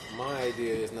my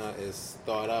idea is not as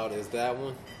thought out as that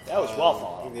one. That was well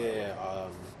thought out. Yeah,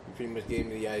 you pretty much gave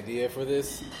me the idea for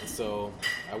this, so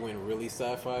I went really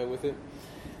sci-fi with it.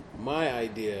 My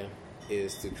idea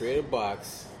is to create a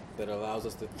box that allows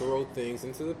us to throw things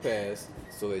into the past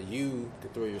so that you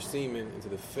could throw your semen into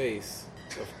the face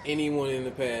of anyone in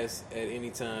the past at any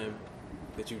time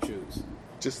that you choose.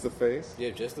 Just the face?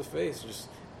 Yeah, just the face. Just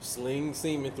sling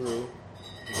semen through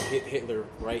and hit Hitler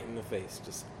right in the face.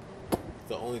 Just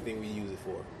the only thing we use it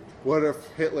for. What if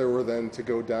Hitler were then to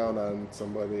go down on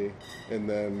somebody and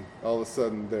then all of a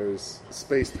sudden there's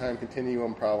space-time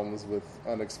continuum problems with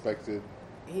unexpected...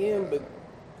 Yeah, but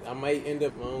I might end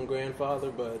up my own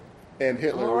grandfather, but and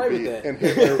Hitler I'm all right would be with that. and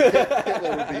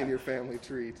Hitler would be in your family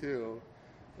tree too.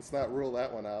 Let's not rule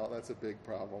that one out. That's a big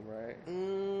problem, right?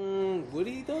 Would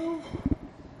he though?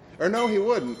 Or no, he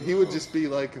wouldn't. He would just be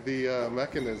like the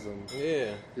mechanism.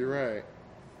 Yeah. You're right.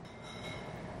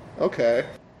 Okay.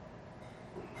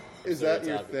 Is So that that's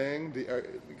your obvious. thing?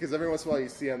 Because every once in a while you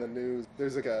see on the news,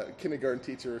 there's like a kindergarten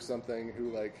teacher or something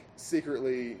who like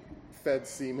secretly fed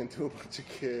semen to a bunch of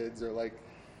kids, or like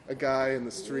a guy in the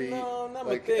street No, not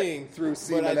my like thing. threw But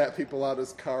semen I- at people out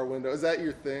his car window. Is that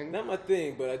your thing? Not my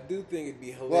thing, but I do think it'd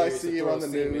be hilarious. Well, I see to you throw on the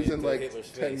semen news in, into like, Hitler's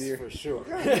 10 face, years. for sure.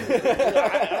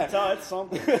 That's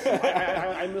something.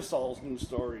 I miss all those news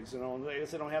stories. You know, I guess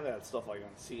they don't have that stuff like on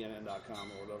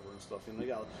CNN.com or whatever and stuff. And they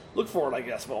got to look for it, I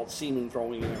guess, about semen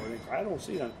throwing and everything. I don't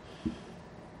see that,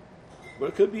 but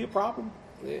it could be a problem.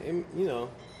 Yeah, and, you know,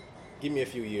 give me a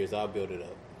few years, I'll build it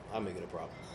up. I'll make it a problem.